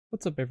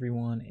What's up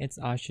everyone, it's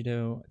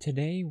Ashido.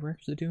 Today we're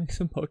actually doing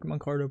some Pokemon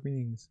card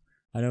openings.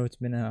 I know it's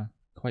been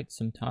quite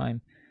some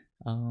time.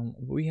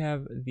 We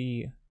have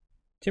the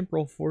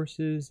Temporal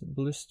Forces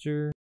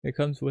Blister. It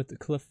comes with the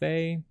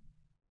Clefairy.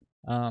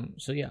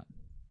 So yeah,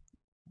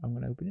 I'm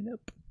gonna open it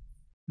up.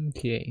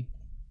 Okay.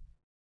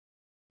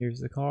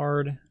 Here's the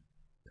card.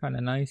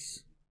 Kinda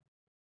nice.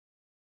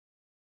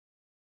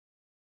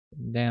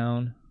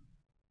 Down.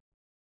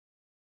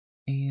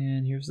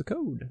 And here's the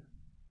code.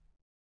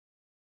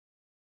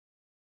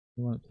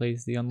 You want to play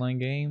the online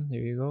game? There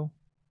you go.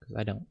 Because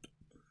I don't.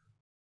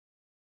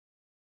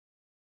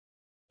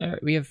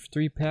 Alright, we have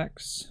 3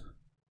 packs.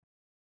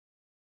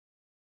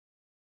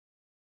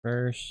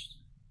 First.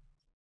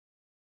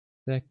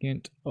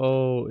 Second.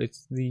 Oh,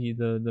 it's the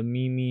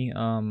Mimi,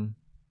 why'd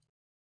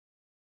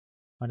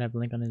I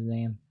blink on his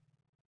name?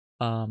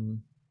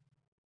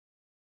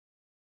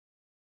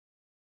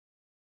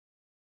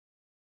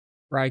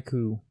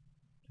 Raikou.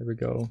 There we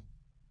go.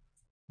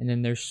 And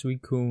then there's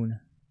Suicune.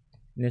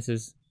 And this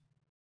is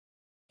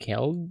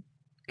Keld?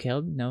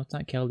 No, it's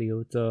not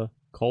Keldeo. It's a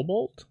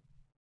Cobalt,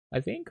 I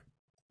think.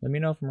 Let me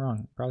know if I'm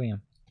wrong. Probably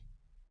am.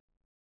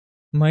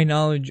 My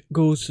knowledge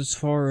goes as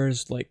far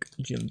as like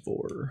Gym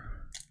 4.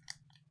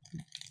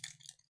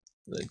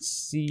 Let's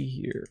see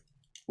here.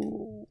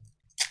 Ooh.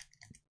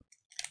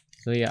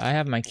 So yeah, I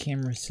have my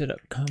camera set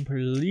up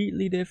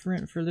completely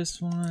different for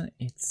this one.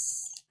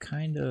 It's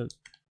kind of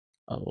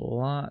a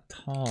lot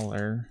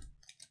taller.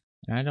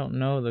 And I don't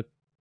know the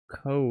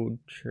code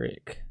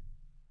trick.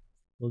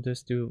 We'll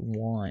just do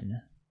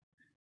 1.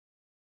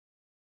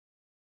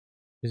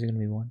 Is it gonna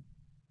be 1?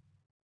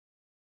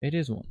 It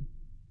is 1.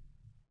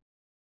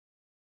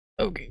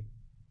 Okay.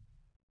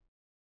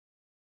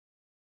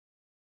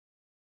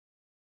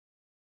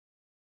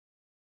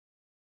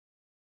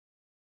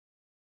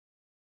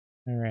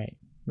 Alright.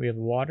 We have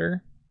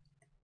water.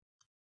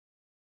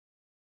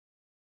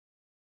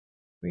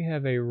 We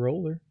have a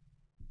roller.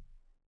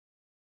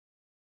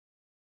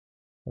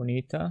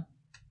 Bonita.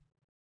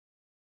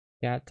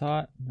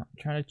 Gatot. Not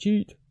trying to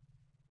cheat.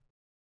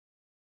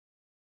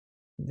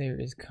 There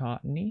is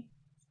Cottony.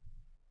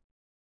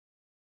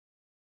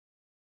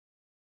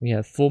 We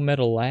have Full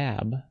Metal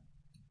Lab.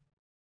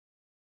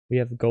 We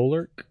have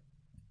Golurk.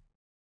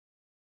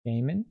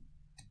 Damon.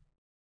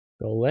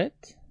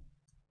 Golett.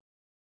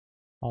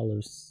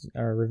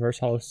 Reverse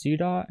Hollow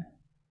Seedot.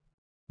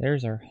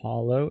 There's our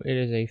Hollow. It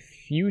is a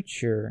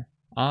future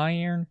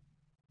Iron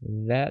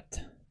Vanet.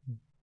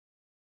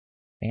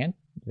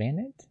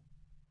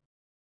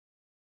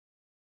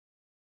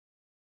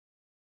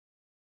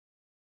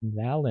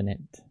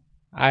 Valinant.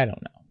 I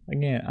don't know.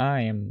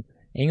 Again,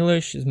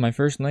 English is my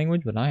first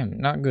language, but I am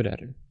not good at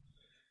it.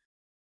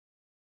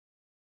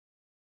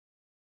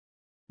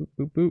 Boop,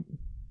 boop, boop.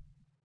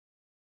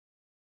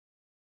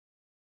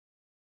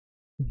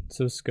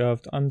 So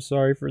scuffed. I'm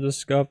sorry for the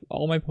scuff.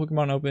 All my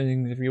Pokemon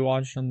openings, if you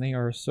watch them, they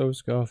are so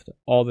scuffed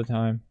all the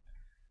time.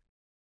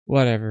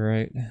 Whatever,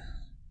 right?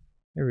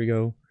 Here we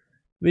go.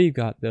 We've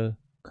got the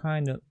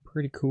kind of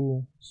pretty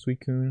cool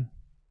Suicune.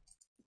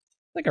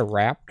 Like a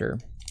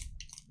raptor.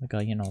 Like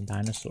a,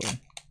 dinosaur.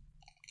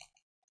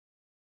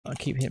 I'll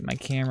keep hitting my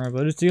camera,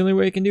 but it's the only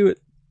way I can do it.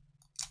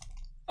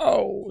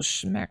 Oh,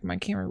 smacked my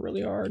camera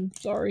really hard.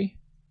 Sorry.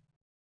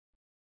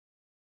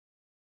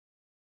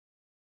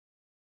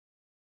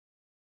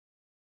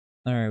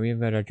 Alright, we've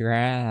got a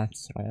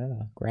grass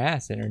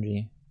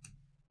energy.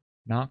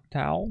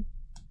 Noctowl.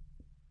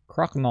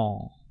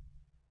 Crocodile.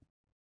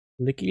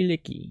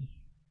 Licky.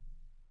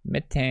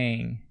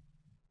 Metang.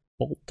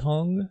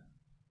 Boltung.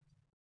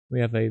 We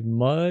have a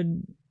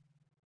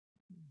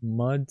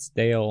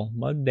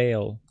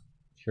Muddale.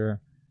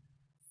 Sure.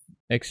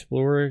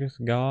 Explorer's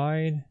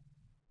Guide.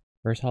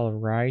 First Hall of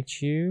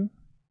Raichu.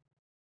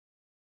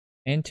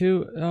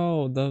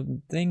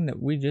 The thing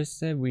that we just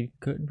said we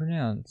couldn't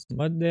pronounce.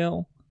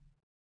 Muddale.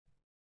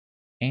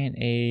 And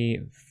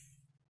a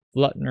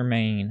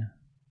Fluttermane.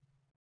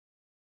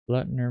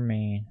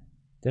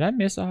 Did I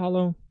miss a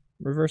hollow?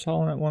 Reverse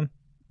hollow in that one?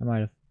 I might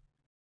have.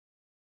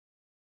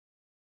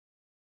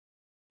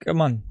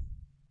 Come on.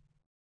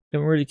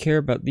 Don't really care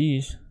about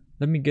these.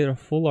 Let me get a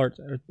full art.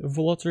 A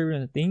full art's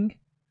even a thing?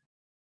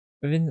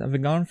 I've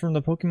been gone from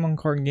the Pokemon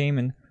card game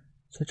in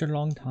such a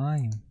long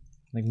time.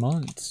 Like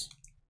months.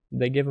 Did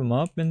they give him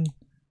up in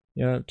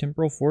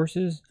Temporal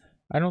Forces?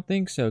 I don't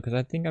think so, because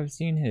I think I've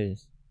seen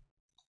his.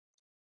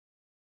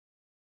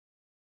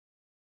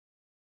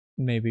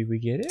 Maybe we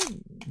get it?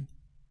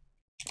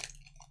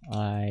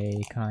 I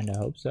kinda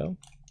hope so.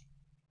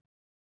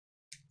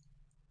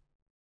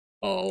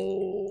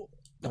 Oh,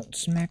 don't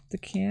smack the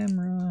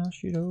camera,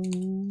 Shido.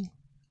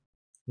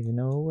 Even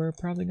though we're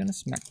probably gonna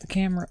smack the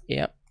camera.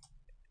 Yep.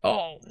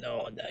 Oh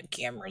no, that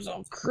camera's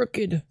all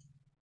crooked.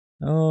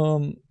 Yeah,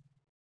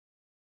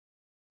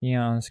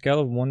 on a scale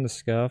of 1 to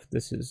scuffed,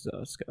 this is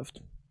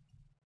scuffed.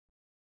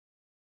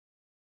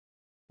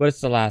 But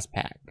it's the last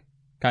pack.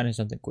 Kind of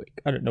something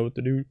quick. I don't know what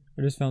to do.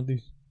 I just found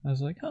these. I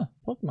was like, huh,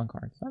 Pokemon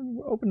cards.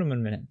 I'll open them in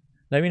a minute.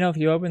 Let me know if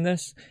you open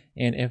this,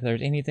 and if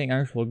there's anything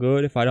actual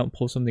good, if I don't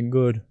pull something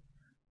good.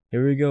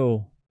 Here we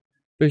go.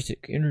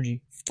 Basic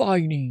energy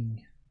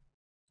fighting.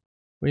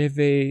 We have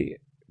a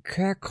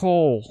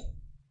Cackle,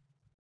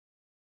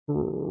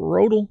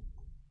 Rodel,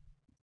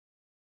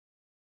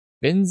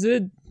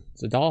 Benzid,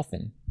 it's a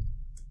dolphin,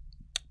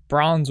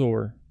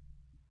 Bronzor,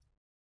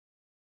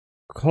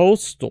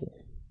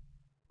 Coastal,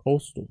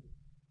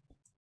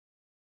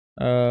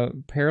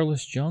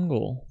 Perilous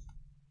Jungle,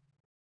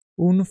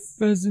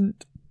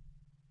 Unpheasant.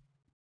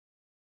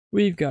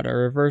 We've got a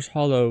reverse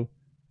hollow,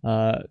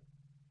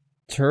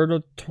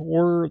 Turtle,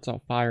 it's a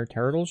fire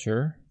turtle,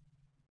 sure.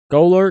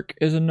 Golurk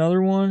is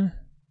another one.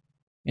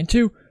 And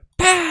two,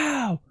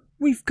 pow!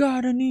 We've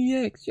got an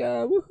EX,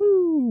 yeah,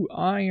 woohoo!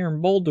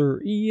 Iron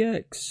Boulder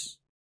EX.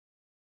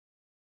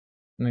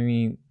 I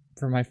mean,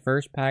 for my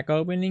first pack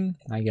opening,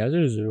 I guess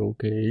it's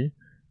okay,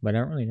 but I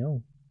don't really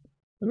know.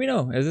 Let me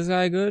know, is this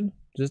guy good?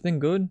 Is this thing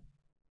good? Is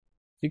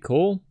he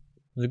cool?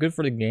 Is it good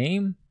for the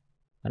game?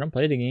 I don't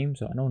play the game,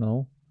 so I don't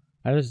know.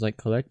 I just like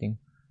collecting.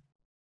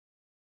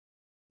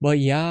 But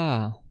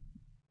yeah,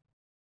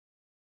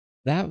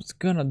 that's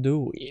gonna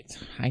do it,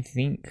 I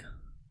think.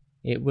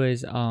 It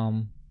was,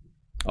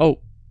 oh,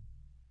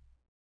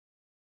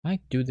 I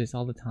do this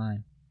all the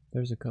time.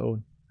 There's a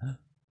code.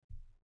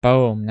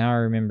 Boom, now I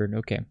remembered.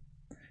 Okay.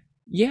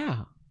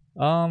 Yeah.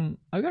 I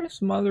got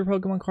some other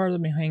Pokemon cards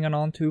I've been hanging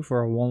on to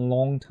for a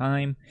long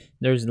time.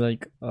 There's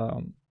like,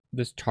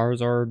 this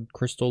Charizard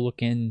crystal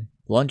looking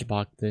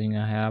lunchbox thing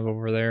I have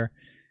over there.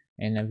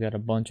 And I've got a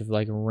bunch of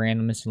like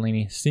random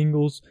miscellaneous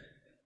singles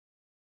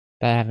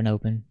that I haven't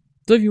opened.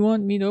 So if you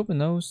want me to open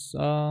those,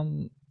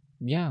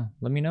 yeah,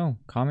 let me know.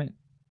 Comment,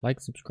 like,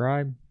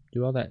 subscribe,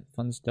 do all that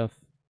fun stuff.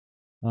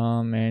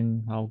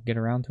 And I'll get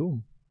around to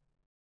them.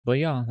 But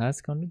yeah,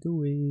 that's gonna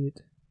do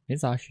it.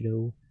 It's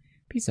Ashido.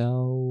 Peace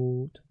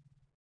out.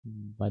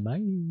 Bye bye.